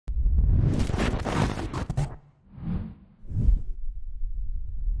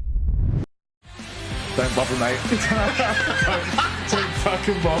Don't bother, mate. don't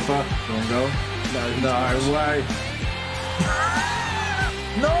fucking bother. Go on, goal. No way.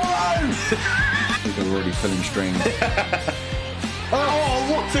 No! I think we're already pulling strings. Oh,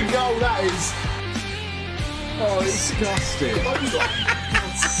 what a goal that is! Oh, disgusting.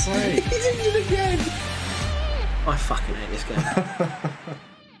 God's sake. He's injured again. I fucking hate this game.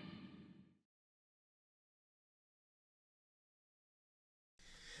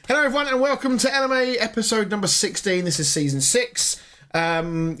 Hello everyone and welcome to LMA episode number 16. This is season 6.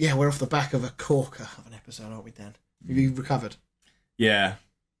 Yeah, we're off the back of a corker of an episode, aren't we, Dan? Have you recovered? Yeah.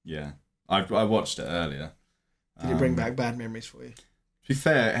 I watched it earlier. Did it bring back bad memories for you? To be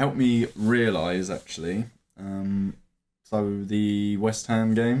fair, it helped me realise, actually. So the West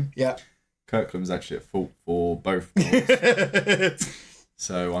Ham game, Yeah. Kirkland was actually at fault for both goals.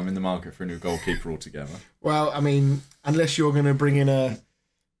 So I'm in the market for a new goalkeeper altogether. Well, I mean, unless you're going to bring in a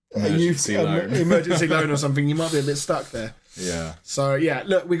Emergency loan. Emergency loan or something, you might be a bit stuck there. Yeah. So yeah,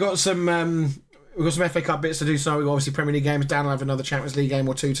 look, we got some FA Cup bits to do tonight. We've got obviously Premier League games. Dan will have another Champions League game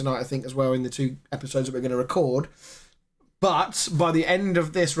or two tonight, I think, as well, in the 2 episodes that we're going to record. But by the end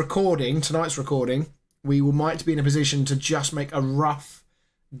of this recording, tonight's recording, we might be in a position to just make a rough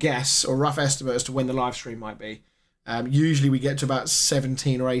guess or rough estimate as to when the live stream might be. Usually we get to about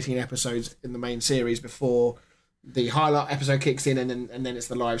 17 or 18 episodes in the main series before the highlight episode kicks in, and then it's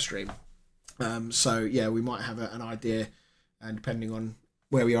the live stream. So yeah, we might have an idea, and depending on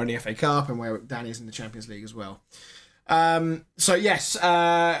where we are in the FA Cup and where Dan is in the Champions League as well. So yes,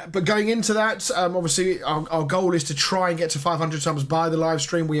 but going into that, obviously our goal is to try and get to 500 subs by the live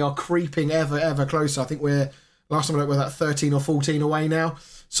stream. We are creeping ever closer. I think last time we looked, we're at 13 or 14 away now.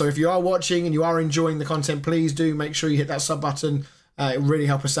 So if you are watching and you are enjoying the content, please do make sure you hit that sub button. It will really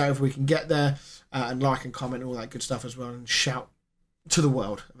help us out if we can get there. And like and comment and all that good stuff as well, and shout to the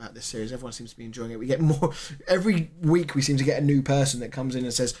world about this series. Everyone seems to be enjoying it. We get more every week. We seem to get a new person that comes in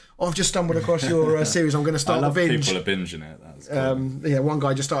and says, "Oh, I've just stumbled across your series. I'm going to start a binge." People are binging it. That's cool. Yeah, one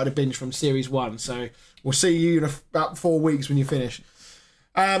guy just started a binge from series 1. So we'll see you in about 4 weeks when you finish.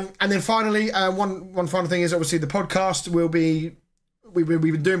 And then finally, one final thing is obviously the podcast will be. We've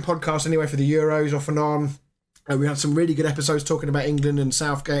been doing podcasts anyway for the Euros off and on. We had some really good episodes talking about England and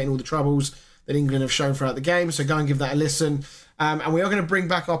Southgate and all the troubles that England have shown throughout the game, so go and give that a listen. And we are going to bring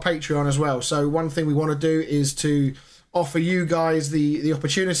back our Patreon as well. So one thing we want to do is to offer you guys the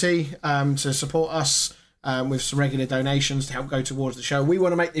opportunity to support us with some regular donations to help go towards the show. We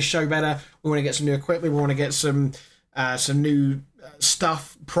want to make this show better. We want to get some new equipment. We want to get some new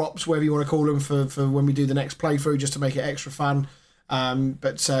stuff, props, whatever you want to call them, for when we do the next playthrough, just to make it extra fun. Yeah,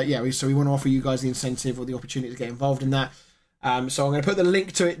 so we want to offer you guys the incentive or the opportunity to get involved in that. So I'm going to put the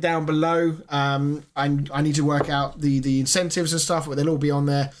link to it down below. I need to work out the incentives and stuff, but they'll all be on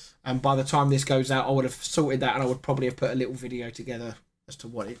there. And by the time this goes out, I would have sorted that, and I would probably have put a little video together as to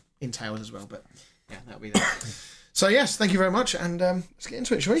what it entails as well. But yeah, that'll be there. So yes, thank you very much, and let's get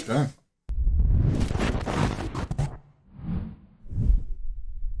into it, shall we? Go.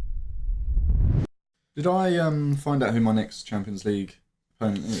 Did I find out who my next Champions League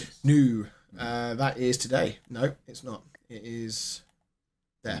opponent is? No, that is today. No, it's not. It is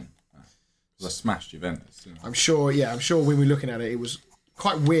there. I smashed Juventus, didn't I? I'm sure when we're looking at it, it was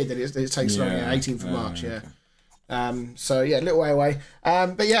quite weird that it takes long. Yeah, 18th of March. Yeah. Okay. So yeah, a little way away.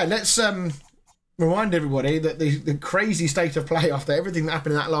 But yeah, let's remind everybody that the crazy state of play after everything that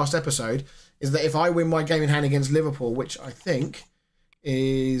happened in that last episode is that if I win my game in hand against Liverpool, which I think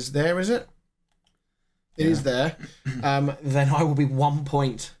is there, is it? It is there. Then I will be 1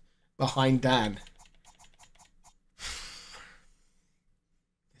 point behind Dan.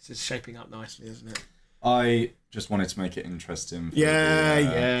 This is shaping up nicely, isn't it? I just wanted to make it interesting for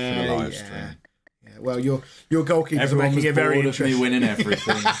the live stream. Yeah. Well, your goalkeepers are making it very interesting. Me winning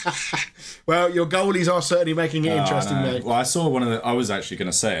everything. Well, your goalies are certainly making it interesting, mate. Well, I saw I was actually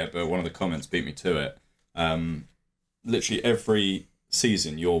going to say it, but one of the comments beat me to it. Literally every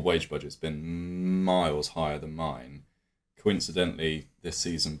season, your wage budget's been miles higher than mine. Coincidentally, this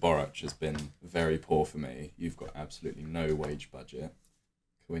season, Boruc has been very poor for me. You've got absolutely no wage budget.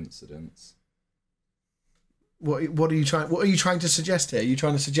 Coincidence. What are you trying to suggest here? Are you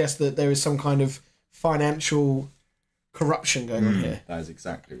trying to suggest that there is some kind of financial corruption going on here? That is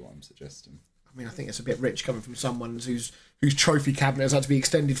exactly what I'm suggesting. I mean, I think it's a bit rich coming from someone whose trophy cabinet has had to be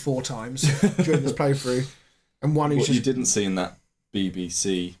extended 4 times during this playthrough, and one who's what you didn't see in that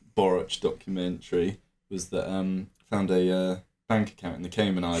BBC Boruc documentary was that found a bank account in the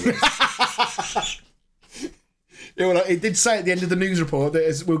Cayman Islands. Yeah, well, it did say at the end of the news report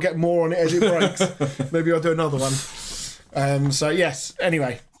that we'll get more on it as it breaks. Maybe I'll do another one. So yes.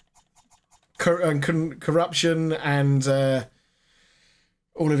 Anyway, corruption and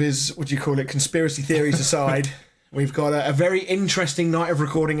all of his, what do you call it, conspiracy theories aside, we've got a very interesting night of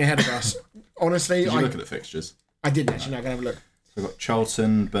recording ahead of us. Honestly, Did you look at the fixtures? I didn't actually. No, I'm going to have a look. So we've got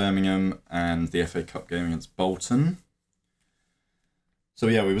Charlton, Birmingham, and the FA Cup game against Bolton. So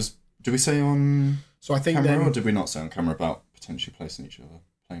yeah, did we say on so I think camera then, or did we not say on camera about potentially playing each other?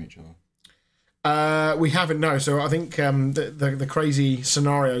 We haven't, no. So I think the crazy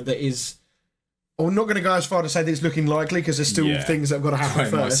scenario that is... I'm not going to go as far to say that it's looking likely because there's still things that have got to happen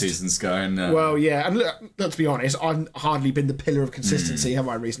first. My season's going. Well, yeah, and look, let's be honest, I've hardly been the pillar of consistency, have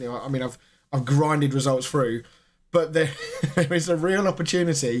I, recently? I mean, I've grinded results through, but there is a real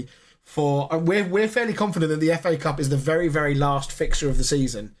opportunity for... We're fairly confident that the FA Cup is the very, very last fixture of the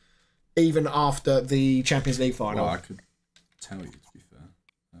season, even after the Champions League final. Well, I could tell you, to be fair.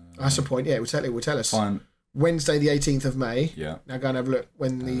 That's the point, yeah, it will tell us. Fine. Wednesday, the 18th of May. Yeah. Now go and have a look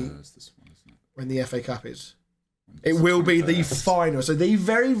when the FA Cup is. It It's will be 21st. the final. So the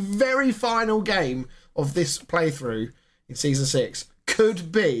very, very final game of this playthrough in Season 6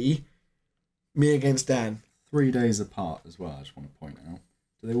 could be me against Dan. 3 days apart as well, I just want to point out.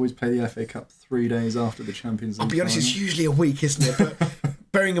 Do they always play the FA Cup 3 days after the Champions League I'll be honest, final? it's usually a week, isn't it? But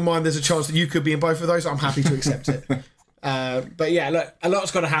bearing in mind there's a chance that you could be in both of those, I'm happy to accept it. But yeah, look, a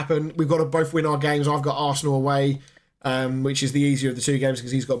lot's got to happen. We've got to both win our games. I've got Arsenal away, which is the easier of the two games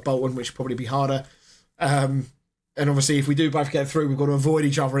because he's got Bolton, which will probably be harder. And obviously, if we do both get through, we've got to avoid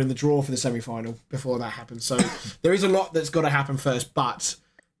each other in the draw for the semi-final before that happens. So there is a lot that's got to happen first, but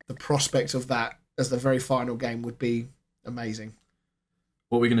the prospect of that as the very final game would be amazing.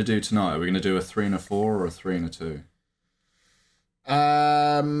 What are we going to do tonight? Are we going to do a 3 and a 4 or a 3 and a 2?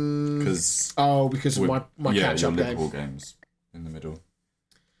 Because of my catch-up game. Liverpool games in the middle.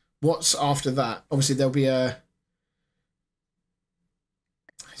 What's after that? Obviously, there'll be a...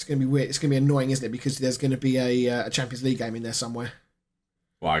 It's going to be weird. It's going to be annoying, isn't it? Because there's going to be a Champions League game in there somewhere.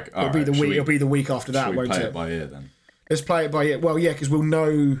 Well, It'll be the week after that, won't it? Play it by ear then. Let's play it by ear. Well, yeah, because we'll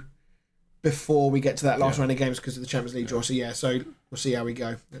know before we get to that last round of games because of the Champions League draw. So yeah, so we'll see how we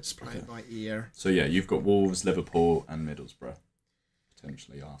go. Let's play it by ear. So yeah, you've got Wolves, Liverpool, and Middlesbrough.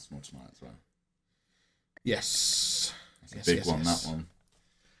 Potentially Arsenal tonight as well. It's a big one, that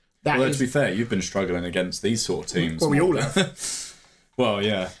one. To be fair, you've been struggling against these sort of teams. Well, we all have. Well,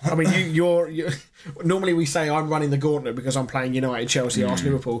 yeah. I mean, you're normally we say I'm running the gauntlet because I'm playing United, Chelsea,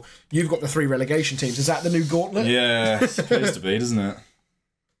 Arsenal, Liverpool. You've got the 3 relegation teams. Is that the new gauntlet? Yeah, it's supposed to be, doesn't it?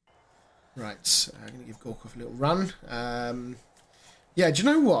 Right, I'm going to give Gorkov a little run. Yeah, do you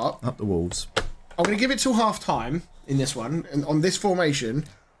know what? Up the Wolves. I'm going to give it till half time in this one, and on this formation.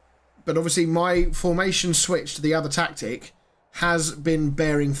 But obviously, my formation switch to the other tactic has been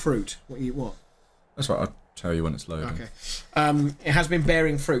bearing fruit. What? That's right. I'll tell you when it's loading. Okay. It has been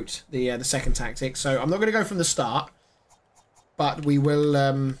bearing fruit, the second tactic. So I'm not going to go from the start, but we will.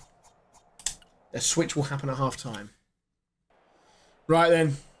 The switch will happen at half time. Right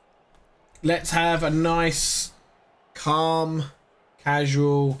then. Let's have a nice, calm,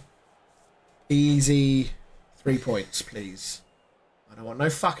 casual, easy 3 points, please. I don't want no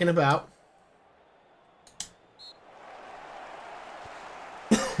fucking about.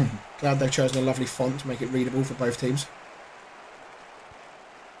 Glad they've chosen a lovely font to make it readable for both teams.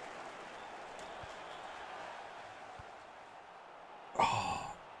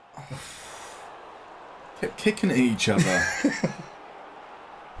 Kept kicking at each other.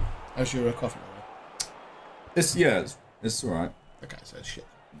 How's your coffee? It's all right. Okay, so it's shit.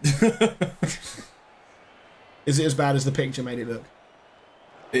 Is it as bad as the picture made it look?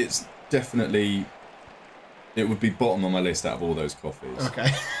 It's definitely... It would be bottom on my list out of all those coffees.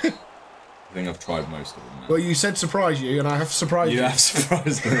 Okay. I think I've tried most of them now. Well, you said surprise you, and I have surprised you. You have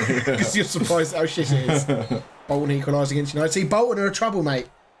surprised me. Because you're surprised at how shit it is. Bolton equalised against United. See, Bolton are a trouble, mate.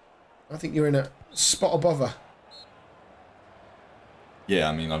 I think you're in a spot of bother. Yeah,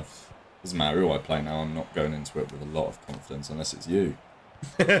 I mean, doesn't matter who I play now, I'm not going into it with a lot of confidence unless it's you.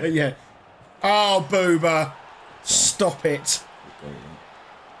 Yeah. Oh, Boober. Stop it.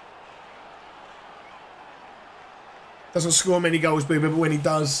 Doesn't score many goals, Boober, but when he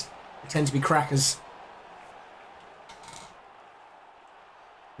does, it tends to be crackers.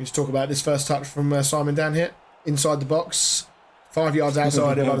 We just talk about this first touch from Simon down here. Inside the box. 5 yards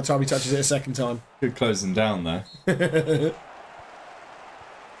outside it by the time he touches it a second time. Good closing down there.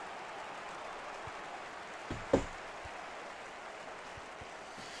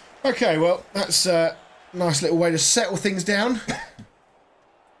 Okay, well, that's a nice little way to settle things down.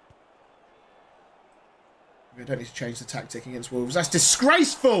 We don't need to change the tactic against Wolves. That's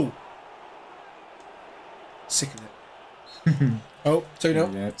disgraceful! Sick of it. Oh,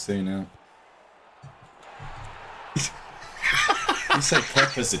 2-0. Yeah, 2-0. You say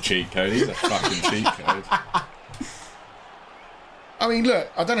Kepa's a cheat code. He's a fucking cheat code. I mean, look,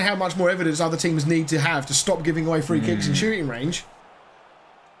 I don't know how much more evidence other teams need to have to stop giving away free kicks in shooting range,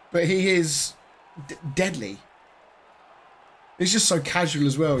 but he is deadly. He's just so casual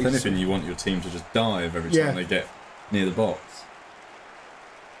as well. If anything, you want your team to just dive every time they get near the box.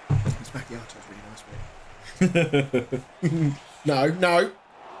 This macchiato's really nice, mate. No.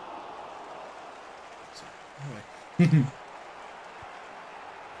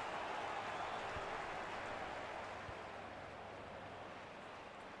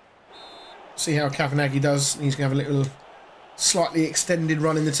 See how Kavanaghi does. He's going to have a little slightly extended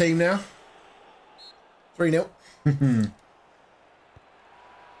run in the team now. 3-0.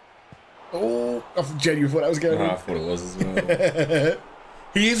 Oh, I genuinely thought that was going on. I thought it was as well.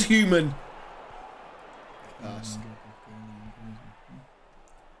 He is human.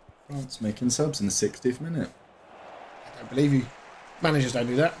 France making subs in the 60th minute. I don't believe you. Managers don't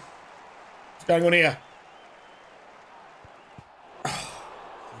do that. What's going on here?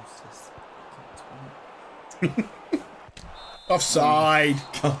 Offside.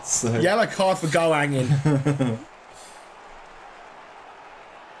 God's sake. Yellow card for goal hanging.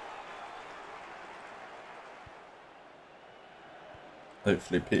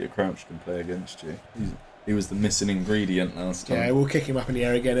 Hopefully Peter Crouch can play against you. He was the missing ingredient last time. Yeah, we'll kick him up in the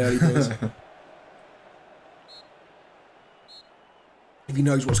air again early, boys. If he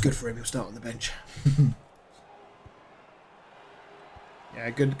knows what's good for him, he'll start on the bench. Yeah,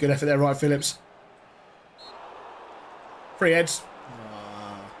 good effort there, right, Phillips. Free heads.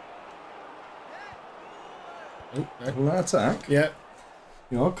 Oh, no. Well, attack. Yeah.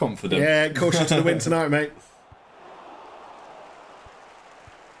 You are confident. Yeah, caution to the wind tonight, mate.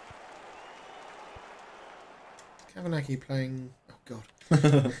 Kavanaghi playing... Oh, God.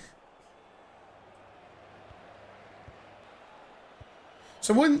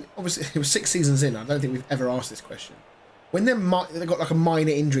 So when... Obviously, it was 6 seasons in. I don't think we've ever asked this question. When they've got like a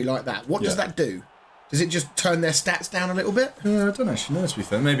minor injury like that, what does that do? Does it just turn their stats down a little bit? I don't actually know, to be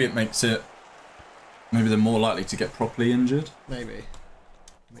fair. Maybe it makes it... Maybe they're more likely to get properly injured. Maybe.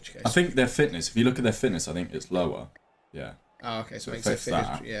 In which case... I think their fitness, if you look at their fitness, I think it's lower. Yeah. Oh, okay, so it makes their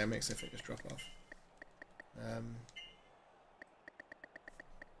fitness... Yeah, it makes their fitness drop off.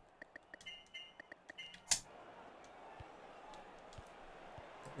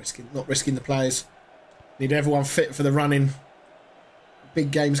 Not risking the players. Need everyone fit for the running.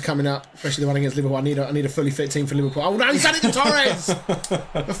 Big games coming up, especially the one against Liverpool. I need a fully fit team for Liverpool. Oh no, he's had it to Torres!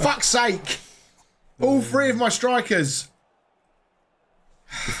 For fuck's sake! All 3 of my strikers.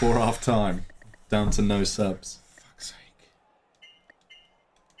 Before half time, down to no subs. For fuck's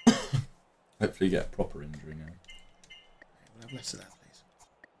sake. Hopefully you get a proper injury now. We'll have less of that,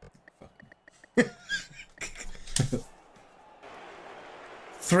 please.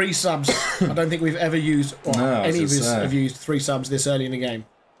 3 subs. I don't think we've ever used... Well, no, any of us have used 3 subs this early in the game.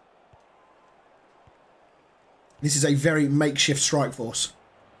 This is a very makeshift strike force.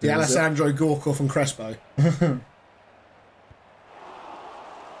 The Alessandro, Gorkov and Crespo. There's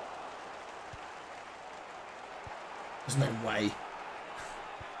no way.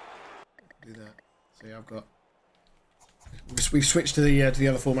 Do that. See, I've got... We've switched to the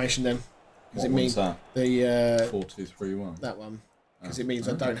other formation then. What one's that? The 4-2-3-1. That one. Because it means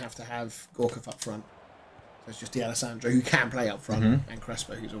I don't have to have Gorkov up front. So it's just the Alessandro who can play up front and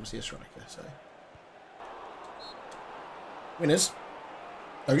Crespo who's obviously a striker. So winners.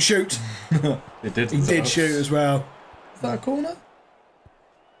 Don't shoot. He did shoot as well. Is that a corner?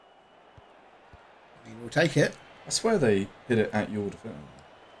 I mean, we'll take it. I swear they hit it at your defence.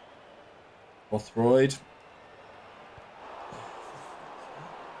 Bothroyd.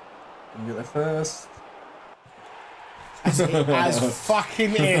 Can you get there first? As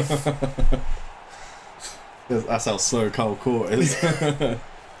fucking if. That's how slow Cole Court is.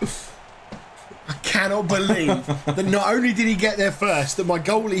 I cannot believe that not only did he get there first, that my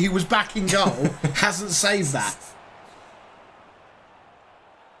goalie who was back in goal hasn't saved that.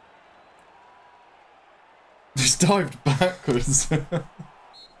 Just dived backwards.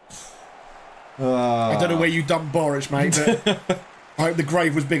 I don't know where you dumped Boric, mate, but I hope the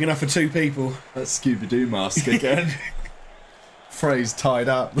grave was big enough for 2 people. That's Scooby-Doo mask again. Phrase tied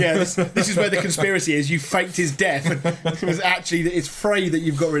up. Yeah, this is where the conspiracy is. You faked his death. And it was actually it's Frey that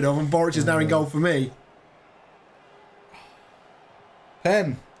you've got rid of, and Boric is now in goal for me.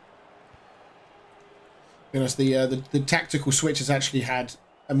 Pen. You know, the tactical switch has actually had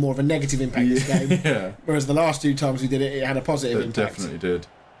a more of a negative impact this game. Yeah. Whereas the last 2 times we did it, it had a positive impact. It definitely did.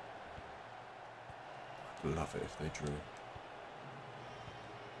 I'd love it if they drew.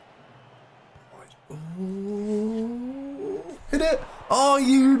 Ooh. Hit it! Oh,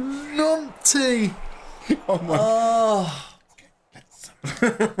 you numpty! Oh my. Oh.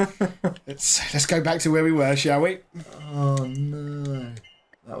 Let's go back to where we were, shall we? Oh no.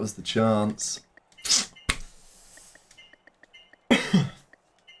 That was the chance.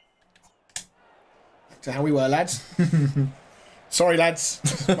 To how we were, lads. Sorry, lads.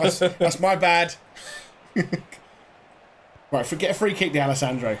 That's my bad. Right, get a free kick,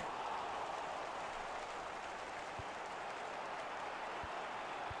 D'Alessandro.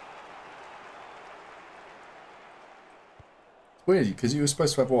 Weird, because you were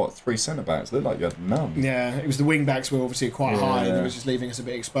supposed to have, what, 3 centre-backs? It looked like you had none. Yeah, it was the wing-backs were obviously quite high, and it was just leaving us a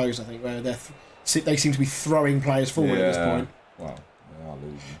bit exposed, I think, where they seem to be throwing players forward at this point. Well, they are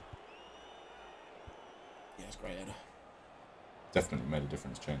losing. Yeah, it's great, Ed. Definitely made a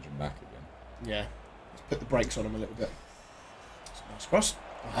difference changing back again. Yeah, let's put the brakes on them a little bit. That's a nice cross.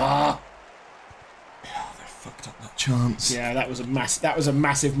 Ah! Oh, they fucked up that chance. Yeah, that was a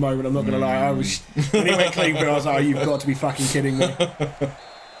massive moment. I'm not going to lie. I was when he went clean, but I was like, oh, "You've got to be fucking kidding me!"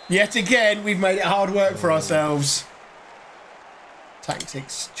 Yet again, we've made it hard work for ourselves.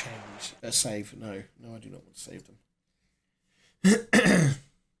 Tactics change. Save? No, I do not want to save them.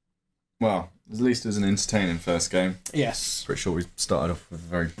 Well, at least it was an entertaining first game. Yes. Pretty sure we started off with a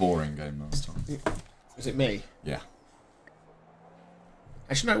very boring game last time. Was it me? Yeah.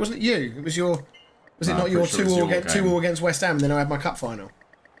 Actually, no, it wasn't you. It was your. Was it No, not I'm your pretty sure it was your 2-2 game. against West Ham? And then I had my cup final.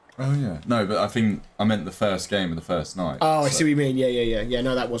 Oh yeah. No, but I think I meant the first game of the first night. Oh, I see what you mean. Yeah.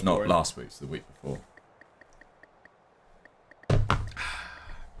 No, that was not boring. last week's, the week before. I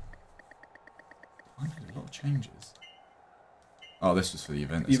made a lot of changes. Oh, this was for the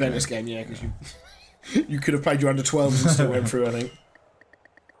Juventus game, yeah, because you could have played your under 12s and still went through, I think.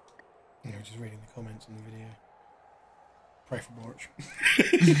 Yeah, just reading the comments on the video. Pray for Borich.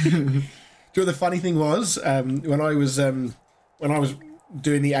 Do you know what the funny thing was? When I was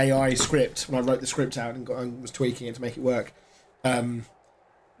doing the AI script, when I wrote the script out and was tweaking it to make it work, the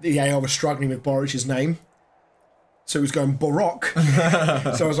AI was struggling with Borich's name. So it was going Borok.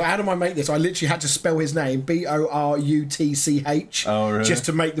 So I was like, how do I make this? I literally had to spell his name, Borutch, really? just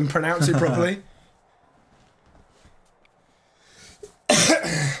to make them pronounce it properly.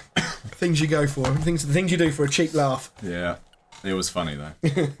 Things you go for. The things you do for a cheap laugh. Yeah. It was funny though.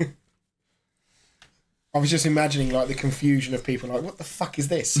 I was just imagining like the confusion of people like, what the fuck is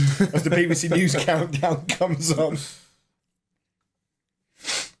this? As the BBC News countdown comes on.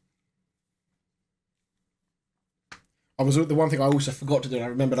 The one thing I also forgot to do, and I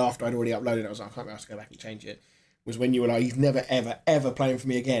remembered after I'd already uploaded it, I was like, I can't be asked to go back and change it, was when you were like, he's never, ever, ever playing for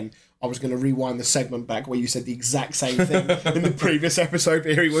me again. I was going to rewind the segment back where you said the exact same thing in the previous episode,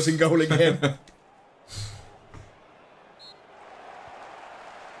 but here he was in goal again.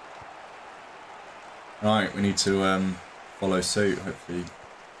 Right, we need to follow suit, hopefully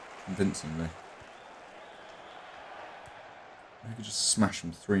convincingly. We could just smash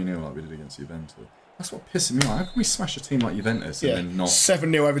them 3-0 like we did against Juventus. That's what pissing me off. How can we smash a team like Juventus and then not...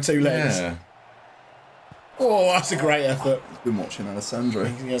 7-0 over 2 legs. Yeah. Oh, that's a great effort. He's been watching Alessandro.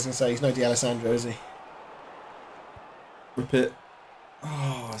 I was going to say, he's no D'Alessandro, is he? Rip it.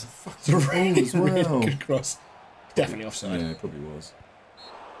 Oh, it's a fucking goal as well. Really good cross. Definitely offside. Yeah, it probably was.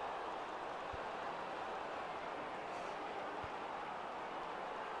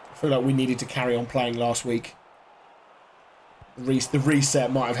 I feel like we needed to carry on playing last week. The reset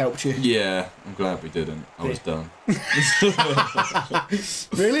might have helped you. Yeah, I'm glad we didn't. I was done.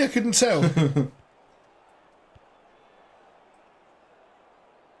 Really? I couldn't tell.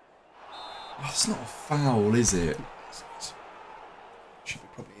 Oh, it's not a foul, is it? Should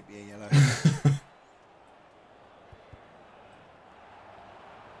probably be a yellow.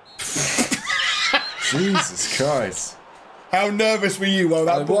 Jesus Christ. How nervous were you while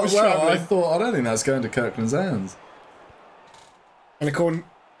that ball was travelling? I don't think that's going to Kirkland's hands. And according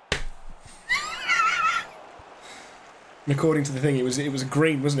to the thing, it was a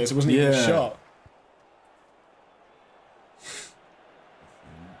green, wasn't it? So it wasn't even a shot.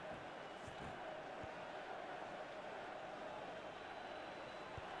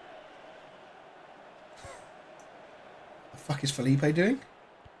 The fuck is Felipe doing?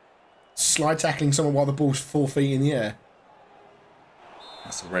 Slide tackling someone while the ball's 4 feet in the air.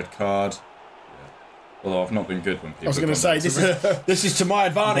 That's a red card. Although I've not been good when people. I was going to say this is to my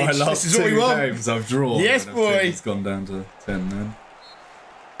advantage. My last this is what we want. games I've drawn. Yes, boy. It's gone down to 10 then.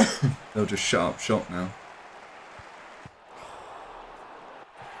 They'll just shut up shop now.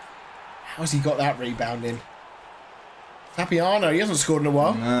 How's he got that rebound in? Fabiano, he hasn't scored in a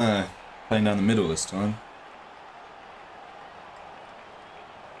while. No, playing down the middle this time.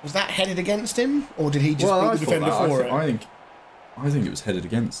 Was that headed against him, or did he just beat the defender for it? I think it was headed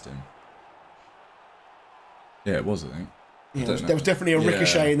against him. Yeah, it was, I think. Yeah, there was definitely a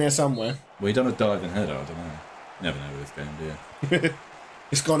ricochet in there somewhere. Well, he done a diving header, I don't know. Never know with this game, do you?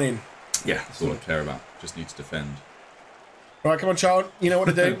 It's gone in. Yeah, that's all I care about. Just need to defend. Right, come on, child. You know what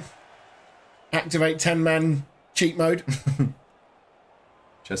to do. Activate 10-man cheat mode.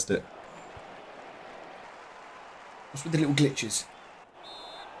 Chest it. What's with the little glitches?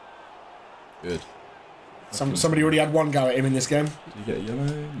 Good. Somebody already had one go at him in this game. Did you get a yellow?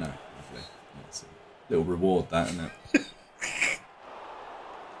 No. Lovely. That's a little reward, that, isn't it?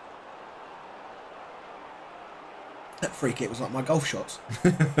 That free kick was like my golf shots.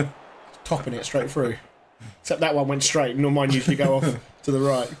 Topping it straight through. Except that one went straight, and all mine usually go off to the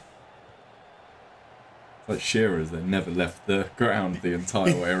right. It's like Shearer's, they never left the ground the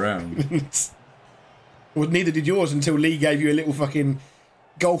entire way around. Well, neither did yours until Lee gave you a little fucking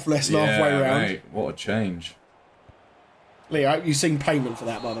golf lesson halfway around. Mate, what a change. Lee, I hope you've seen payment for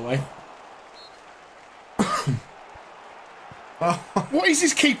that, by the way. What is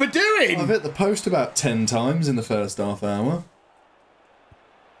this keeper doing? I've hit the post about 10 times in the first half hour.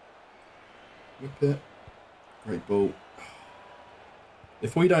 Whip it. Great ball.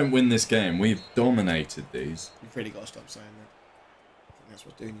 If we don't win this game, we've dominated these. You've really got to stop saying that. I think that's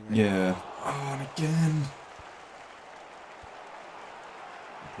what's doing you, mate. Yeah. Oh, and again.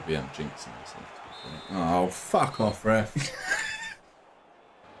 I probably am jinxing myself. Oh, fuck off, ref.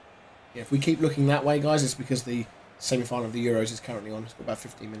 Yeah, if we keep looking that way, guys, it's because the semi-final of the Euros is currently on. It's got about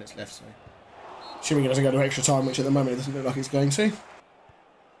 15 minutes left, so... Assuming it doesn't go to extra time, which at the moment it doesn't look like it's going to.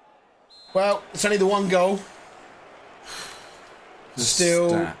 Well, it's only the one goal. Still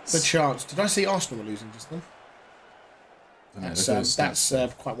the chance. Did I see Arsenal were losing just then? That's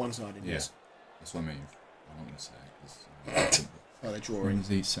quite one-sided, yeah. Yes. That's what I mean. I want to say. Oh, they're drawing.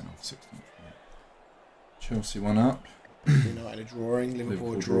 He sent off 16th. Chelsea one up. United are drawing.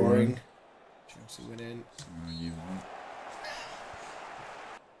 Liverpool drawing. Chelsea winning. You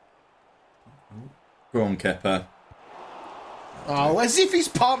won. Go on, Kepa. Oh, as if he's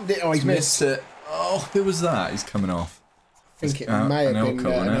pumped it. Oh, he's missed it. Oh, who was that? He's coming off. I think it may have been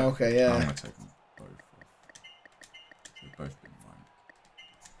Anelka, yeah. I'm going to take them both off. They've both been right.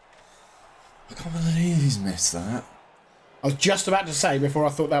 I can't believe he's missed that. I was just about to say, before I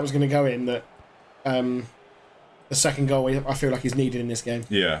thought that was going to go in, that the second goal I feel like is needed in this game.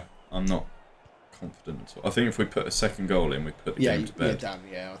 Yeah, I'm not confident at all. I think if we put a second goal in, we put the game to bed. Yeah, damn,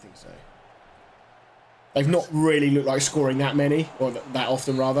 yeah, I think so. They've not really looked like scoring that many, or that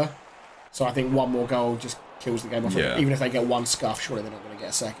often, rather. So I think one more goal just kills the game off. Yeah. Even if they get one scuff, surely they're not going to get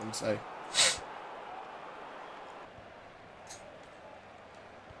a second, so...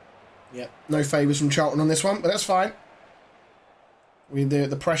 Yep, no favours from Charlton on this one, but that's fine.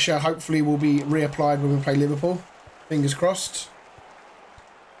 The pressure hopefully will be reapplied when we play Liverpool. Fingers crossed.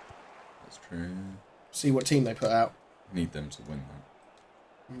 That's true. See what team they put out. Need them to win that.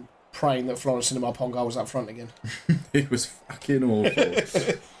 I'm praying that Florence Cinema Pong goal was up front again. It was fucking awful.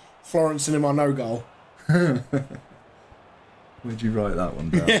 Florence Cinema no goal. Where'd you write that one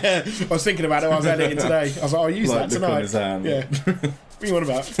down? Yeah, I was thinking about it while I was editing today. I was like, I'll use that tonight. On his hand. Yeah. What are you on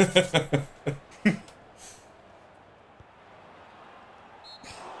about?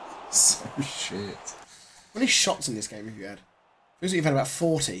 So shit. How many shots in this game have you had? Feels like you've had about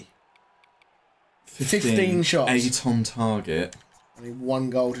 40. 15 shots. 8 on target. Only one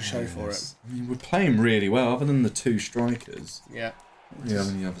goal to show for it. I mean, we're playing really well, other than the two strikers. Yeah. I don't really have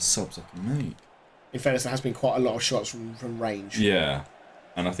any other subs I can make. In fairness, there has been quite a lot of shots from range. Yeah.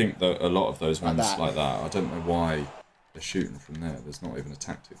 And I think that a lot of those ones that. like that, I don't know why they're shooting from there. There's not even a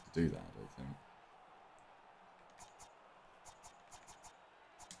tactic to do that, I don't think.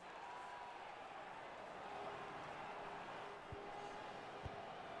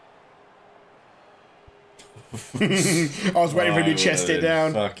 I was waiting for him to chest it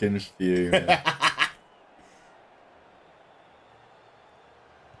down. Fucking fuming.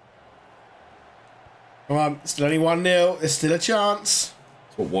 Come on, still only 1-0. There's still a chance.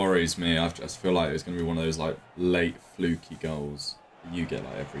 That's what worries me. I just feel like it's going to be one of those like late fluky goals you get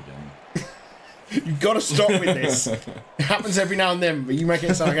like every game. You've got to stop with this. It happens every now and then, but you make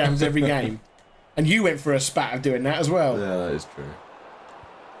it sound like it happens every game. And you went for a spat of doing that as well. Yeah, that is true.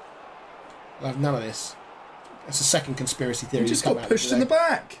 I'll have none of this. That's a second conspiracy theory. You just got pushed in the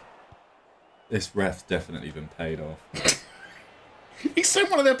back. This ref's definitely been paid off. He sent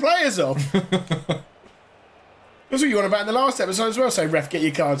one of their players off. That's what you want about in the last episode as well. So, ref, get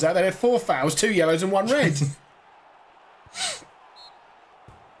your cards out. They had 4 fouls, 2 yellows and 1 red.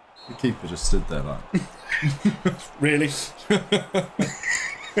 The keeper just stood there like... Really?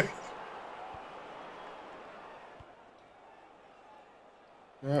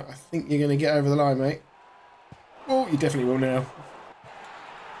 Yeah, I think you're going to get over the line, mate. Oh, you definitely will now.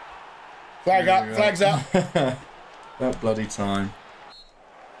 Flag up, flags up. That bloody time.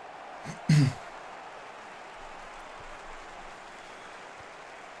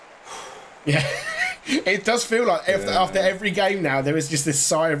 Yeah, it does feel like after every game now, there is just this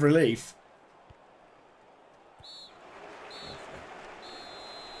sigh of relief.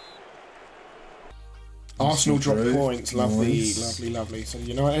 Arsenal dropped points. Lovely, nice. lovely, lovely. So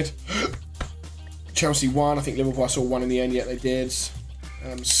United, Chelsea won. I think Liverpool, I saw one in the end, yet they did.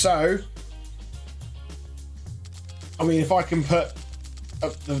 So, I mean, if I can put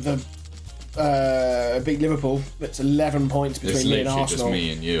up beat Liverpool, that's 11 points between me and Arsenal. Just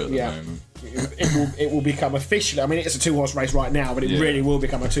me and you at the moment. It will become officially. I mean, it's a 2-horse race right now, but it really will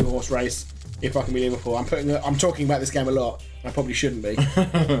become a 2-horse race if I can be Liverpool. I'm talking about this game a lot. I probably shouldn't be,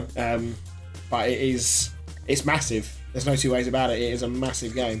 but it's massive. There's no two ways about it. It is a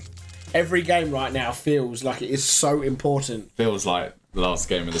massive game. Every game right now feels like it is so important. Feels like the last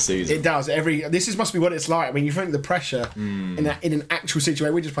game of the season. It does. This must be what it's like. I mean, you think the pressure in an actual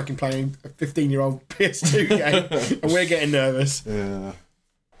situation. We're just fucking playing a 15-year-old PS2 game, and we're getting nervous. Yeah.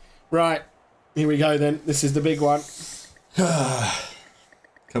 Right, here we go then. This is the big one.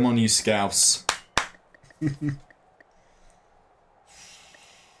 Come on, you scouse. Don't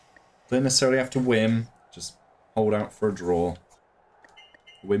necessarily have to win. Just hold out for a draw.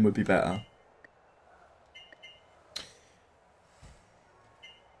 A win would be better.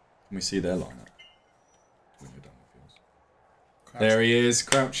 Can we see their lineup? When you're done with yours. There he is,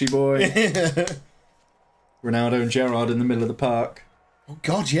 Crouchy boy. Ronaldo and Gerrard in the middle of the park. Oh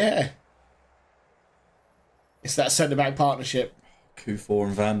God, yeah. It's that centre-back partnership. Kufor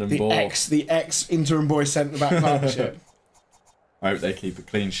and Van den Boer. The ex interim boy centre-back partnership. I hope they keep a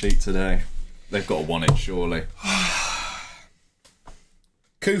clean sheet today. They've got to want it, surely.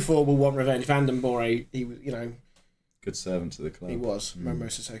 Kufor will want revenge. Van den Boer, he good servant to the club. He was. Momo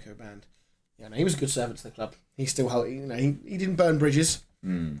Sissoko banned. Yeah, no, he was a good servant to the club. He still held, he didn't burn bridges.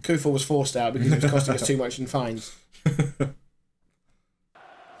 Kufor was forced out because it was costing us too much in fines.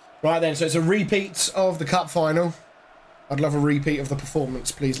 Right then, so it's a repeat of the cup final. I'd love a repeat of the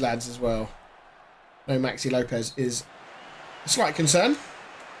performance, please, lads, as well. No, Maxi Lopez is a slight concern.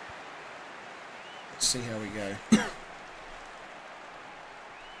 Let's see how we go.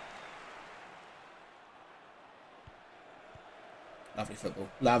 Lovely football.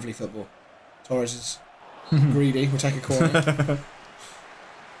 Lovely football. Torres is greedy. We'll take a corner.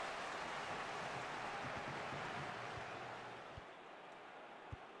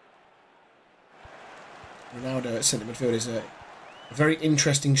 Ronaldo at centre midfield is a very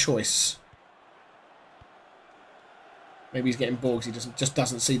interesting choice. Maybe he's getting bored because he just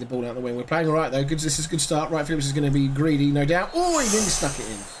doesn't see the ball out the wing. We're playing all right though. This is a good start. Right, Phillips is going to be greedy, no doubt. Oh, he nearly snuck it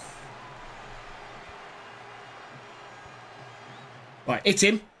in. Right, hit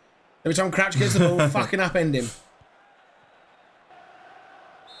him. Every time Crouch gets the ball, fucking upend him.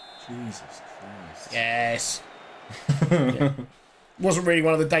 Jesus Christ. Yes. Yeah. Wasn't really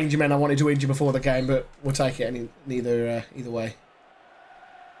one of the danger men I wanted to injure before the game, but we'll take it either way.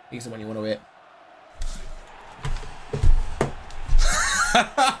 He's the one you want to hit.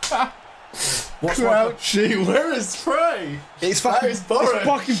 Crouchy, where is Frey? It's fucking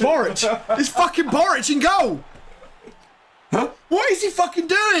Boric. It's fucking Boric in goal. Huh? What is he fucking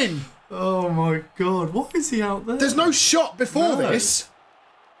doing? Oh my God, why is he out there? There's no shot before this.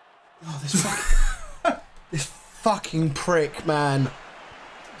 Oh, this fucking prick, man.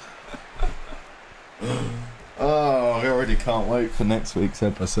 Oh, I already can't wait for next week's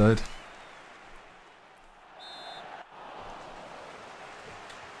episode.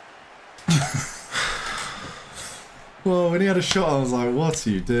 Well, when he had a shot, I was like, what are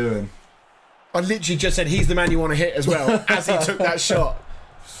you doing? I literally just said he's the man you want to hit as well, as he took that shot.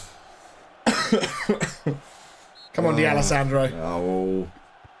 Come on, D'Alessandro. Oh.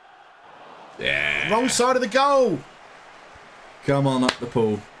 Yeah. Wrong side of the goal. Come on up the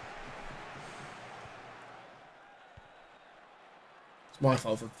pool. It's my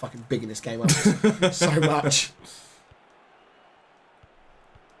fault for fucking bigging this game up so much.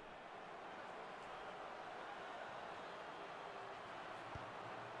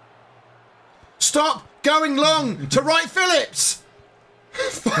 Stop going long to Wright Phillips.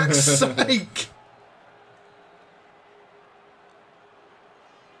 Fuck's sake.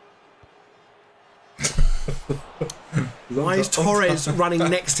 Why is Torres running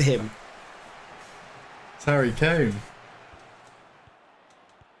next to him? It's Harry Kane.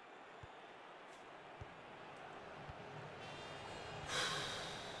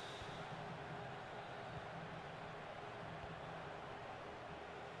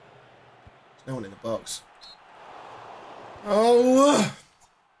 There's no one in the box. Oh!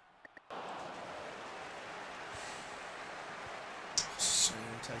 So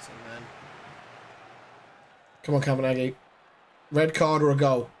irritating, man. Come on, Kavanaghi. Red card or a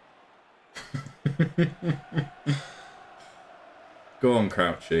goal? Go on,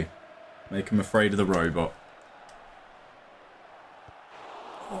 Crouchy. Make him afraid of the robot.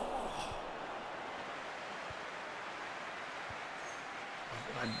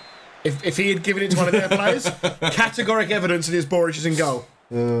 If he had given it to one of their players, categoric evidence it is Boric is in goal.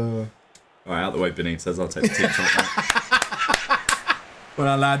 Alright, out the way, Benitez. I'll take the team shot.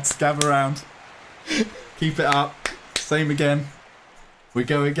 Well, lads, gather round. Keep it up. Same again. We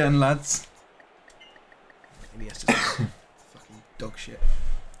go again, lads. Fucking dog shit.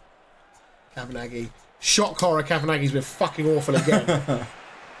 Kavanaghi. Shock horror, Kavanaghi's been fucking awful again.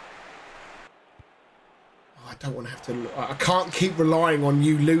 I don't want to have to... I can't keep relying on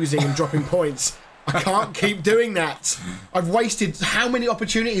you losing and dropping points. I can't keep doing that. I've wasted... How many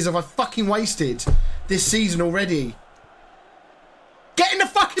opportunities have I fucking wasted this season already? Get in the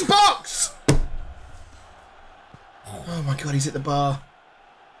fucking box! Oh my god, he's at the bar.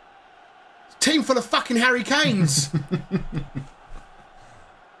 Team full of fucking Harry Kanes.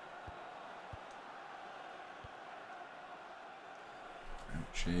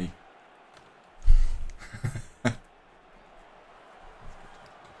 Ouchie.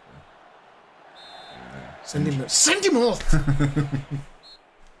 Send him off!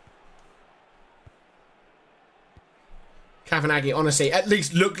 Kavanaghi, honestly, at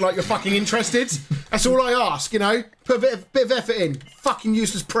least look like you're fucking interested. That's all I ask, you know? Put a bit of effort in. Fucking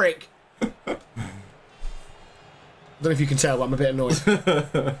useless prick. I don't know if you can tell, but I'm a bit annoyed.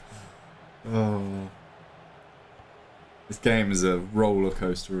 Oh. This game is a roller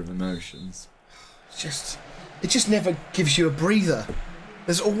coaster of emotions. It just never gives you a breather.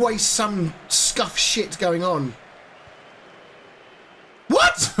 There's always some scuff shit going on.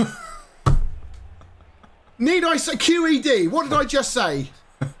 What? Need I say QED? What did I just say?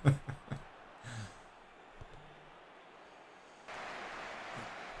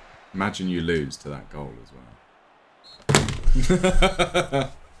 Imagine you lose to that goal as well.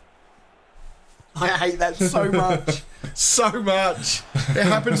 I hate that so much. So much. It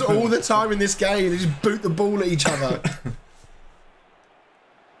happens all the time in this game. They just boot the ball at each other.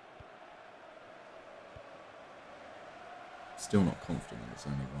 Still not confident that it's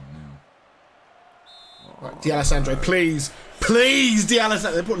only 1-0. Right, D'Alessandro, please. Please,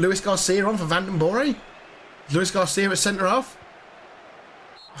 D'Alessandro. They put Luis Garcia on for Van den Borre? Luis Garcia at centre half?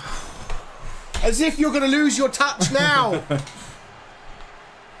 As if you're going to lose your touch now.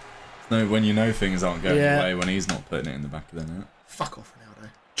 No, when you know things aren't going your way when he's not putting it in the back of the net. Fuck off, Ronaldo.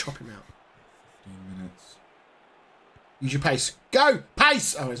 Chop him out. 15 minutes. Use your pace. Go!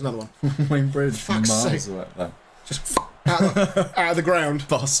 Pace! Oh, there's another one. Wayne Bridge Fuck's miles sake. away there. Just out of the ground.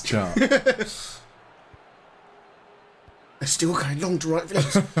 Bus chart. They're still going long to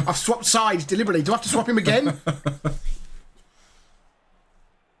right. I've swapped sides deliberately. Do I have to swap him again?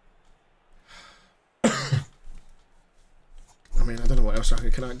 I mean, I don't know what else I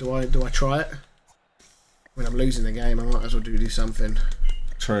can. Do I try it? I mean, I'm losing the game. I might as well do something.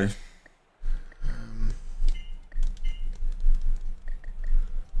 True.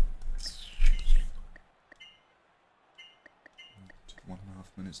 1.5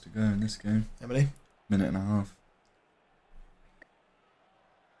 minutes to go in this game. How many? Minute and a half.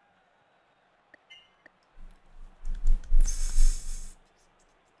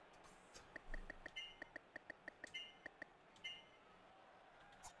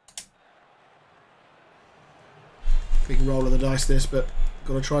 Big roll of the dice this, but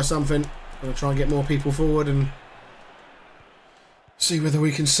got to try something. Got to try and get more people forward and see whether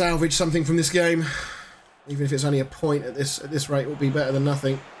we can salvage something from this game. Even if it's only a point at this rate, it will be better than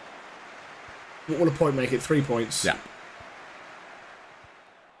nothing. What will a point make it? 3 points? Yeah.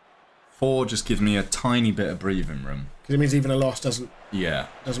 4 just gives me a tiny bit of breathing room. Because it means even a loss doesn't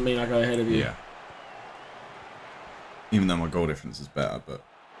mean I go ahead of you. Yeah. Even though my goal difference is better, but...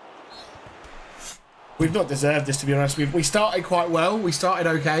 We've not deserved this, to be honest. We started quite well. We started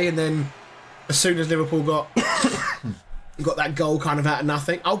okay, and then as soon as Liverpool got that goal kind of out of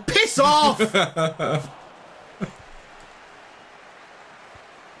nothing... Oh, piss off!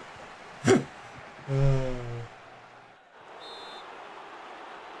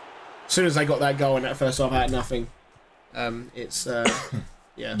 As soon as they got that goal in that first half out of nothing, it's... yeah.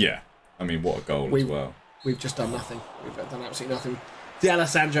 Yeah. I mean, what a goal as well. We've just done nothing. We've done absolutely nothing.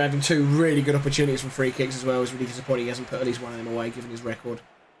 D'Alessandro having 2 really good opportunities from free kicks as well is really disappointing. He hasn't put at least one of them away, given his record.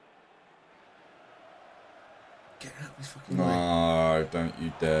 Get out of his fucking way. No, don't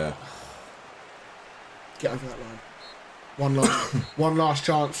you dare. Get over that line. One last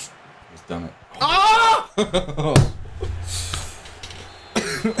chance. He's done it. Ah!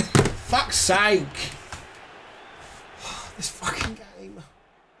 Fuck's sake! This fucking game.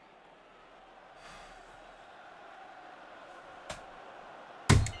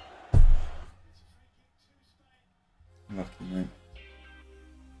 Lucky mate.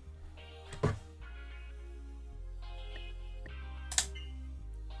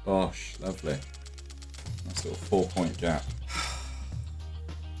 Gosh, lovely. Nice little 4-point gap.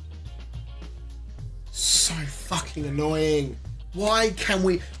 So fucking annoying. Why can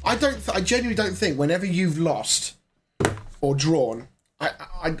we? I genuinely don't think whenever you've lost or drawn,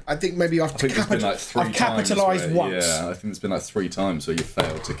 I think maybe I've capitalised once. Yeah, I think it's been like 3 times where you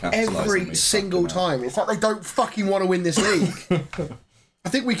failed to capitalise. Every single time. It's like they don't fucking want to win this league. I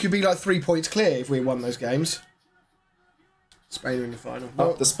think we could be like 3 points clear if we won those games. Spain are in the final.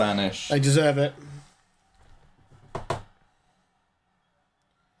 Up the Spanish. They deserve it.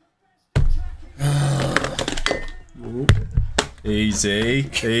 Easy,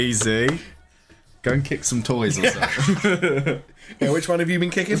 easy. Go and kick some toys or something. Yeah, which one have you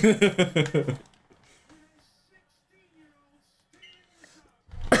been kicking?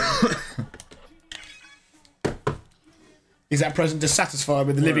 Is that present dissatisfied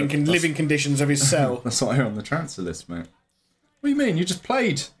with the living conditions of his cell? That's what I hear on the transfer list, mate. What do you mean? You just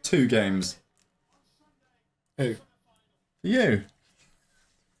played 2 games. Who? You.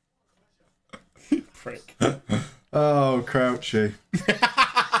 Prick. Oh, Crouchy.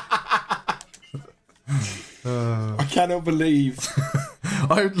 I cannot believe.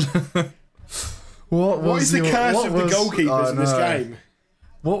 What is the curse of the goalkeepers in this game?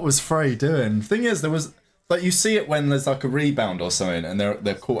 What was Frey doing? Thing is, there was like you see it when there's like a rebound or something, and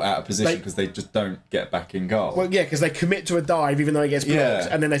they're caught out of position because they just don't get back in goal. Well, yeah, because they commit to a dive even though it gets blocked,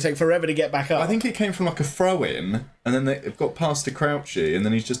 and then they take forever to get back up. I think it came from like a throw in, and then they've got past to Crouchy, and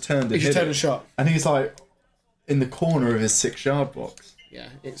then he's just turned. He's just turned a shot, and he's like in the corner of his 6-yard box. Yeah,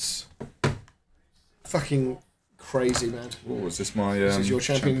 it's fucking crazy, man. What was this? My this is your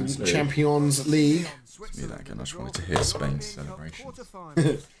Champions League. Me that again. I just wanted to hear Spain's celebration.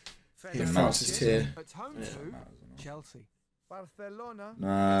 Yeah, France is here. Chelsea, Barcelona,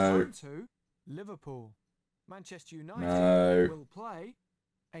 no. Liverpool, Manchester United will play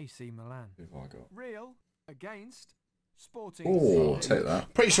AC Milan. Who have I got? Real against Sporting. Oh, take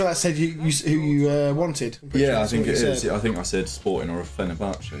that. Pretty sure that said who you wanted. Yeah, I think it is. Yeah, I think I said Sporting or a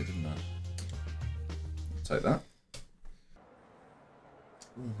Fenerbahce, didn't I? Take that.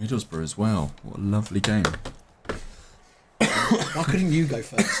 Ooh, Middlesbrough as well. What a lovely game. Why couldn't you go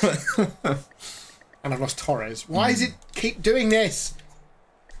first? And I've lost Torres. Why does it keep doing this?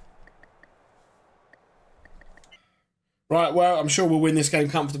 Right, well, I'm sure we'll win this game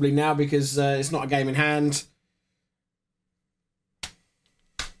comfortably now because it's not a game in hand.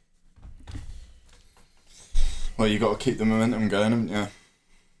 Well, you got to keep the momentum going, haven't you?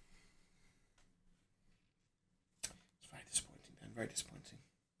 It's very disappointing, Dan. Very disappointing.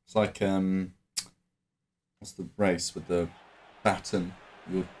 It's like what's the race with the baton?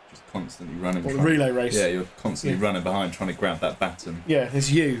 You're just constantly running. Or the relay race. Yeah, you're constantly running behind trying to grab that baton. Yeah,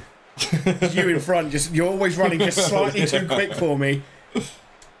 it's you. It's you in front. You're always running just slightly too quick for me.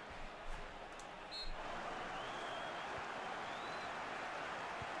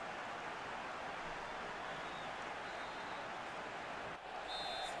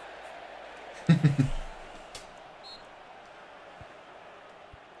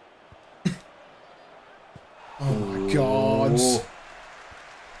 Oh my God. Oh.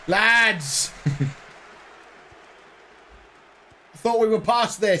 Lads! I thought we were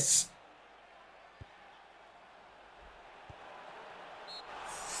past this.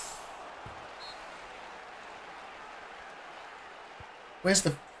 Where's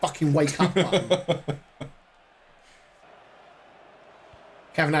the fucking wake up button?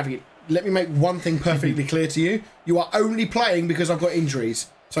 Kevin Advocate, let me make one thing perfectly clear to you. You are only playing because I've got injuries.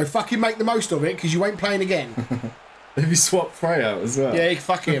 So fucking make the most of it because you ain't playing again. Have you swapped Frey out as well? Yeah,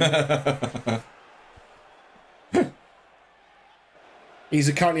 fuck him.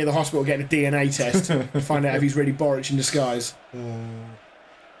 He's currently at the hospital getting a DNA test to find out if he's really Boric in disguise.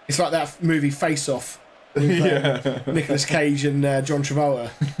 It's like that movie Face Off with Nicolas Cage and John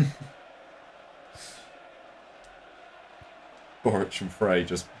Travolta. Boric and Frey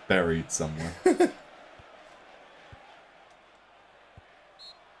just buried somewhere.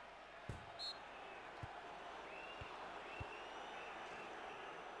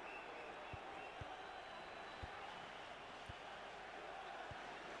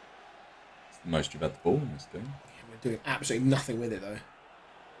 The most you've had the ball in this game. Yeah, we're doing absolutely nothing with it though.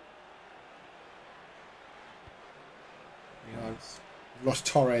 Lost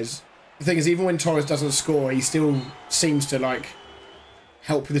Torres. The thing is, even when Torres doesn't score, he still seems to like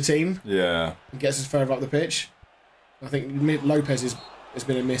help the team. Yeah. And gets us further up the pitch. I think Lopez has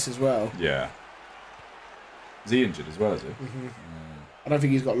been a miss as well. Yeah. Is he injured as well, is he? Mm-hmm. I don't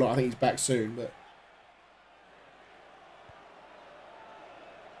think he's got a lot. I think he's back soon, but...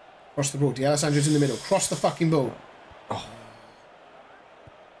 Cross the ball. D'Alessandro's in the middle. Cross the fucking ball. Oh.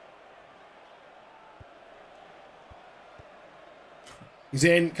 He's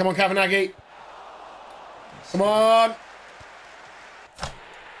in. Come on, Kavanaghi. Come on.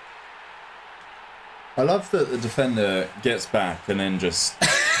 I love that the defender gets back and then just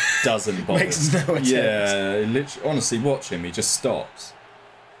doesn't bother. Makes no attempt. Yeah, literally, honestly, watch him. He just stops.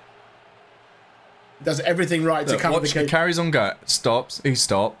 Does everything right to cover the He carries on, stops. He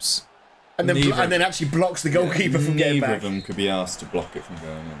stops. And then actually blocks the goalkeeper from getting back. Neither of them could be asked to block it from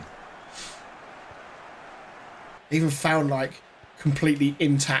going in. Even found like completely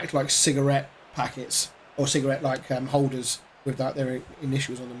intact like cigarette packets or cigarette like holders with like their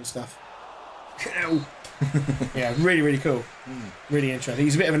initials on them and stuff. Yeah, really, really cool. Really interesting.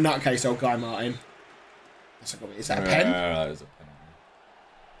 He's a bit of a nutcase, old guy, Martin. Is that a pen? That is a pen.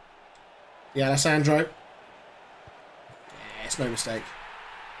 Yeah, Alessandro. Yeah, it's no mistake.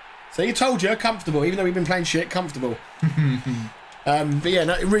 So you told you, comfortable, even though we've been playing shit, comfortable. But yeah,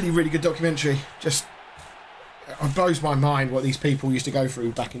 no, really, really good documentary. Just it blows my mind what these people used to go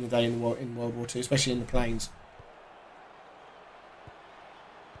through back in the day in World War II, especially in the planes.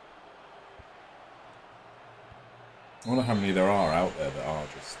 I wonder how many there are out there that are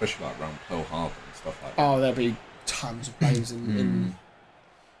just, especially like around Pearl Harbor and stuff like that. Oh, there'll be tons of planes that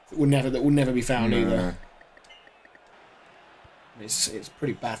will never be found either. It's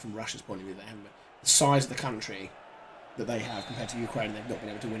pretty bad from Russia's point of view. They haven't, the size of the country that they have compared to Ukraine, they've not been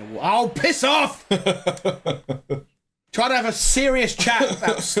able to win a war. Oh, piss off! Try to have a serious chat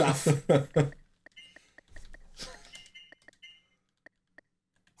about stuff. What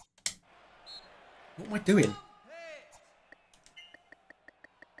am I doing?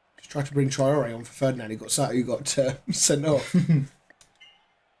 Just tried to bring Traore on for Ferdinand, who got sent off.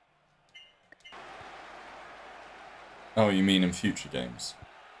 Oh, you mean in future games?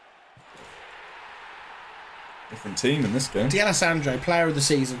 Different team in this game. D'Alessandro, player of the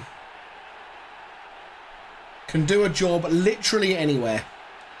season. Can do a job literally anywhere.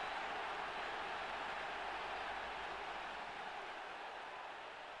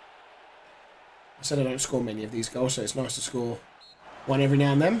 I said I don't score many of these goals, so it's nice to score one every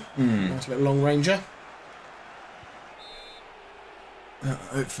now and then. Nice little long ranger.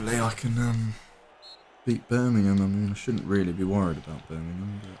 Hopefully I can beat Birmingham. I mean, I shouldn't really be worried about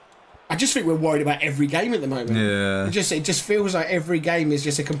Birmingham, but... I just think we're worried about every game at the moment. Yeah. It just feels like every game is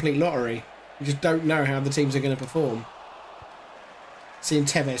just a complete lottery. You just don't know how the teams are going to perform. Seeing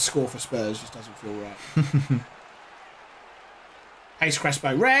Tevez score for Spurs just doesn't feel right. Ace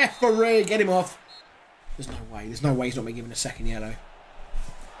Crespo, referee, get him off. There's no way he's not been given a second yellow.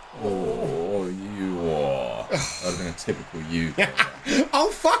 Oh, you are. That would have been a typical you. Oh,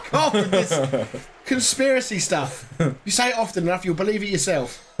 fuck off with this conspiracy stuff. You say it often enough, you'll believe it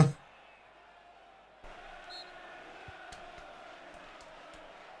yourself.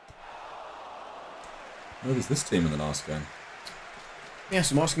 Where was this team in the last game?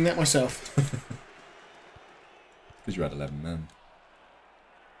 Yes, I'm asking that myself. Because you had 11 men.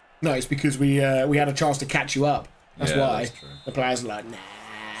 No, it's because we had a chance to catch you up. That's why. That's true. The players are like, nah,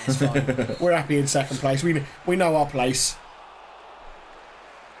 it's fine. We're happy in second place. We know our place.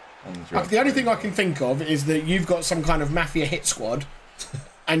 The only thing I can think of is that you've got some kind of mafia hit squad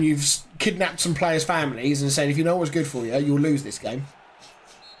and you've kidnapped some players' families and said, if you know what's good for you, you'll lose this game.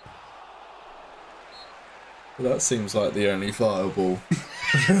 Well, that seems like the only viable...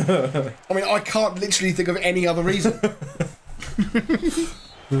 I mean, I can't literally think of any other reason.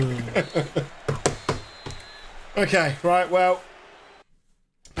 Okay, right, well,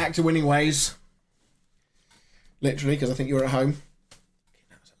 back to winning ways. Literally, because I think you're at home.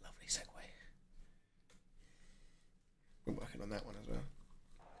 That was a lovely segue. We're working on that one as well.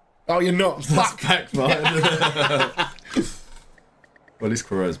 Oh, you're not. Fuck. Back, man. Well, at least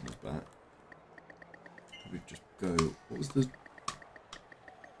Quaresma's back. We just go. What was the? He's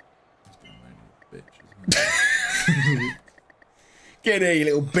been a moaning bitch, isn't he? Get here, you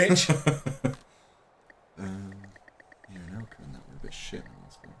little bitch. Yeah, now coming that were a bit shit in the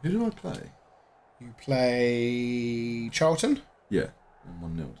last game. Who did I play? You play Charlton? Yeah,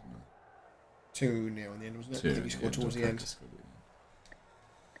 1-0, didn't I? 2-0 in the end, wasn't it? I think you scored towards the end.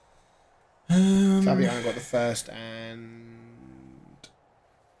 Fabiano got the first and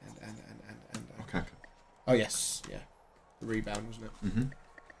Okaka. oh yes, yeah. The rebound, wasn't it? Mm-hmm.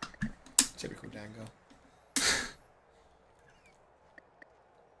 Typical Dan goal.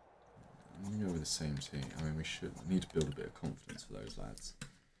 I'm gonna go with the same team. I mean, we need to build a bit of confidence for those lads.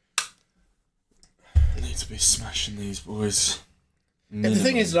 Need to be smashing these boys. And the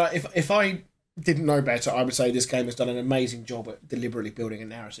thing is, like, if I didn't know better, I would say this game has done an amazing job at deliberately building a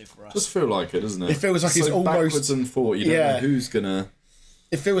narrative for us. Just feel like it, doesn't it? It feels like it's almost backwards and forward. You don't know who's gonna.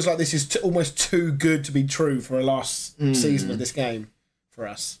 It feels like this is almost too good to be true for a last season of this game for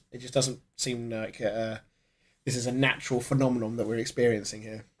us. It just doesn't seem like this is a natural phenomenon that we're experiencing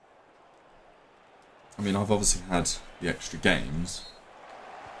here. I mean, I've obviously had the extra games.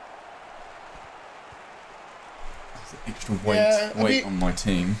 There's extra weight on my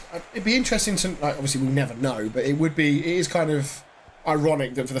team. It'd be interesting to, like, obviously we never know, but it is kind of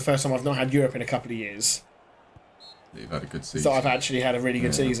ironic that for the first time I've not had Europe in a couple of years. You've had a good season. That I've actually had a really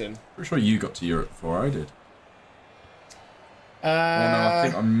good season. Pretty sure you got to Europe before I did. Well, no, I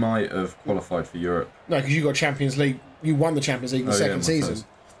think I might have qualified for Europe. No, because you got Champions League. You won the Champions League in the second season.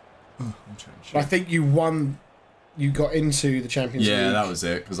 But I think you won. You got into the Champions League. Yeah, that was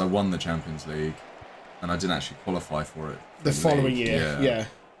it. Because I won the Champions League, and I didn't actually qualify for it. The following year, yeah.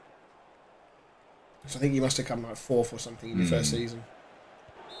 So I think you must have come like fourth or something in your first season.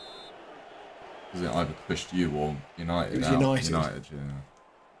 Was it either pushed you or United? It was out? United, yeah.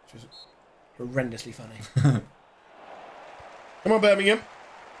 Which was horrendously funny. Come on, Birmingham.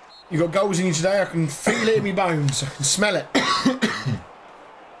 You got goals in you today. I can feel it in my bones. I can smell it.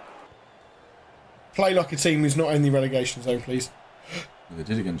 Play like a team who's not in the relegation zone, please. Well, they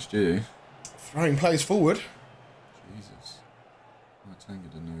did against you. Throwing players forward. Jesus. My Tanga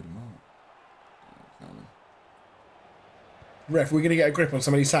didn't know them all. Ref, we're going to get a grip on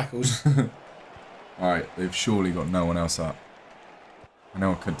some of these tackles. Alright, they've surely got no one else up.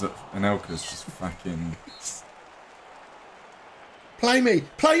 Anelka's just fucking... Play me!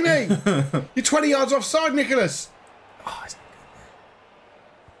 Play me! You're 20 yards offside, Nicholas! Oh, he's not good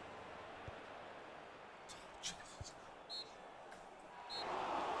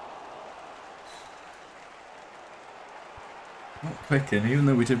there. Not clicking, even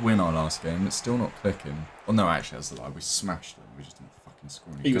though we did win our last game, it's still not clicking. Well, no, actually, that's a lie. We smashed them. We just didn't fucking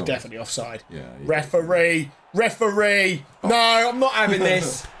score any He was goals. definitely offside. Yeah. Referee! Referee! Oh. No, I'm not having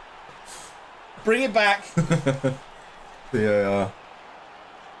this. Bring it back. VAR.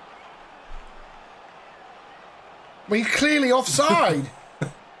 Well, you're clearly offside.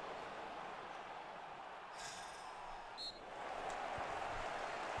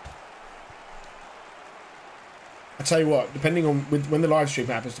 I tell you what, depending on when the live stream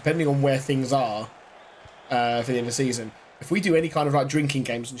happens, depending on where things are for the end of the season, if we do any kind of like drinking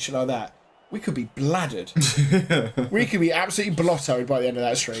games and shit like that, we could be bladdered. We could be absolutely blottoed by the end of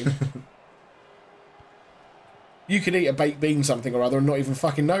that stream. You could eat a baked bean something or other and not even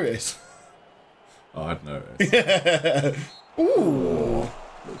fucking notice. Oh, I'd notice. Ooh. A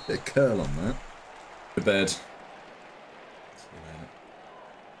little bit of curl on that. To bed.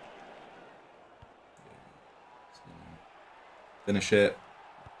 Finish it.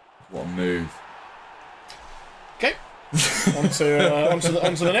 What a move. Okay. on to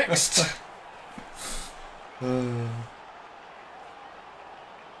the next.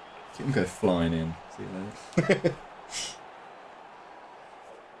 Keep him go flying in. See you later.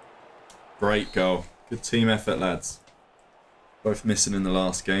 Great goal. Good team effort, lads. Both missing in the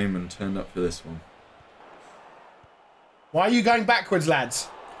last game and turned up for this one. Why are you going backwards, lads?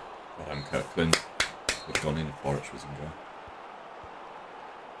 Well done, Kirkland. Would have gone in if Borich was in goal.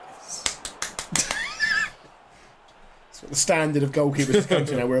 That's what the standard of goalkeepers has come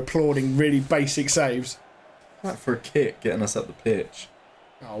to now. We're applauding really basic saves. That for a kick, getting us up the pitch.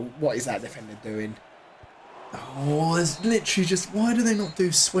 Oh, what is that defender doing? Oh, there's literally just... Why do they not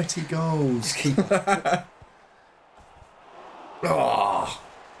do sweaty goals? Oh,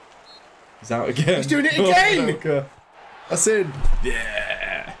 he's out again. He's doing it again! That's in.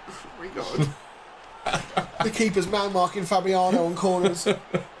 Yeah. Oh my God. The keeper's man marking Fabiano on corners.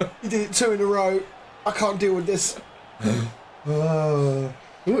 He did it 2 in a row. I can't deal with this.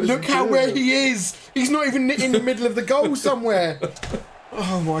 Look how where he is. He's not even in the middle of the goal somewhere.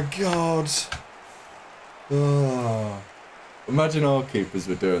 Oh my God. Oh. Imagine our keepers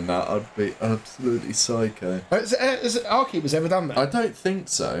were doing that. I'd be absolutely psycho. Has our keepers ever done that? I don't think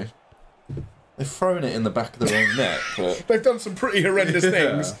so. They've thrown it in the back of their own net. But... They've done some pretty horrendous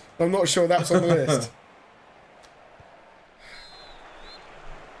things. I'm not sure that's on the list.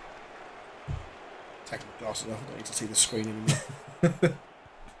 Taking the glasses off. I don't need to see the screen anymore.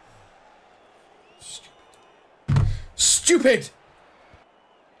 Stupid!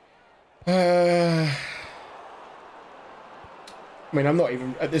 I mean, I'm not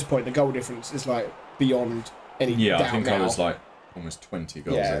even at this point. The goal difference is like beyond any doubt. I think now. I was like almost 20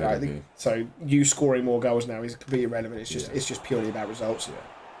 goals ahead of you. So you scoring more goals now is completely irrelevant. It's just purely about results. Yeah.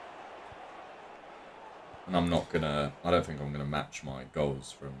 And I'm not gonna. I don't think I'm gonna match my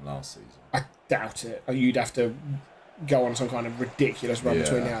goals from last season. I doubt it. You'd have to go on some kind of ridiculous run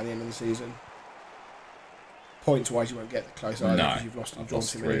between now and the end of the season. Points wise, you won't get close either because you've lost and drawn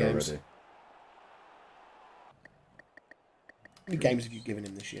too many games. Already. How many games have you given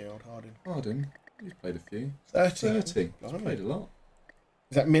him this year, old Harding? Harding? He's played a few. 30? He's played a lot.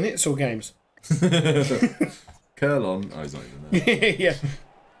 Is that minutes or games? Curl on. Oh, he's not even there. Yeah.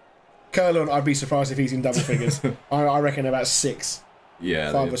 Curl on, I'd be surprised if he's in double figures. I reckon about 6.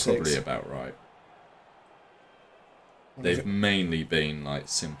 Yeah, 5 they're or 6. probably about right. They've mainly been like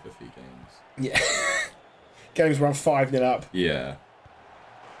sympathy games. Yeah. Games where I'm 5-0 up. Yeah.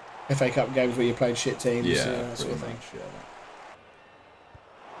 FA Cup games where you played shit teams. Yeah, that sort of thing. Much,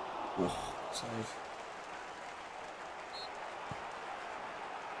 yeah. Save.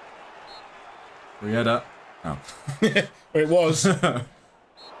 We had that. Oh. Well, it was.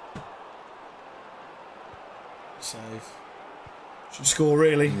 Save. Should score,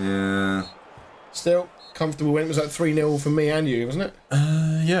 really. Yeah. Still, comfortable win. It was like 3-0 for me and you, wasn't it?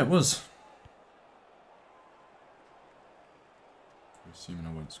 Yeah, it was. Assuming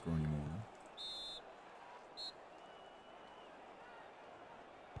I won't score anymore then.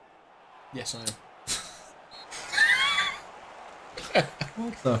 Yes, I am.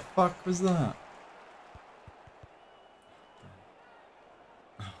 What the fuck was that?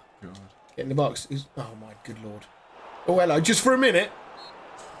 Oh, God. Get in the box. Oh, my good lord. Oh, hello. Just for a minute.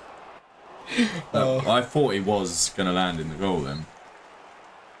 I thought he was going to land in the goal then.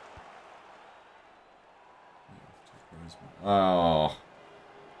 Oh.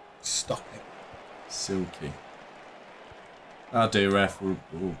 Stop it. Silky. I'll do, ref.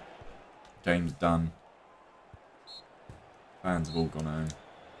 Game's done. Fans have all gone home.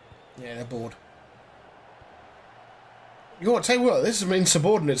 Yeah, they're bored. You know what? Tell you what, there's some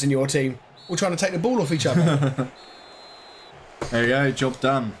insubordinates in your team. We're trying to take the ball off each other. There you go, job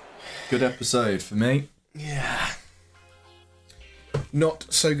done. Good episode for me. Yeah. Not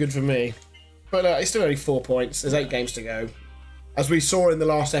so good for me. But it's still only 4 points. There's 8 games to go. As we saw in the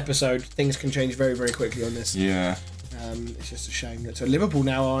last episode, things can change very, very quickly on this. Yeah. It's just a shame that... So Liverpool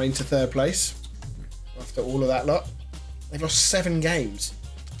now are into 3rd place. After all of that lot. They've lost 7 games.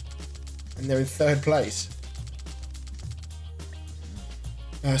 And they're in 3rd place.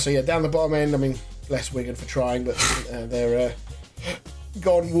 So yeah, down the bottom end, I mean, bless Wigan for trying, but they're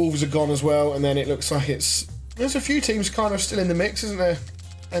gone. Wolves are gone as well. And then it looks like there's a few teams kind of still in the mix, isn't there?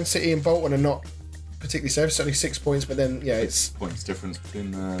 And City and Bolton are not particularly safe. It's only 6 points, but then, yeah, it's... Points difference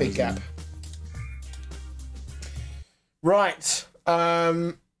between... big gap. Right. I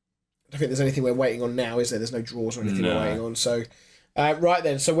don't think there's anything we're waiting on now, is there? There's no draws or anything we're waiting on. So, right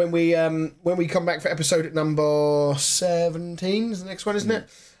then. So when we come back for episode number 17 is the next one, isn't it?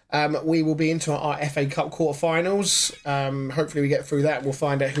 We will be into our FA Cup quarterfinals. Hopefully we get through that. We'll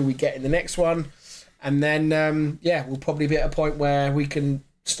find out who we get in the next one. And then, we'll probably be at a point where we can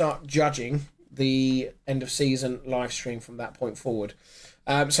start judging the end of season live stream from that point forward.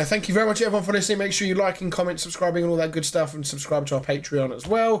 So thank you very much, everyone, for listening. Make sure you like and comment, subscribing, and all that good stuff, and subscribe to our Patreon as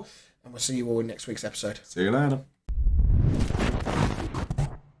well. And we'll see you all in next week's episode. See you later.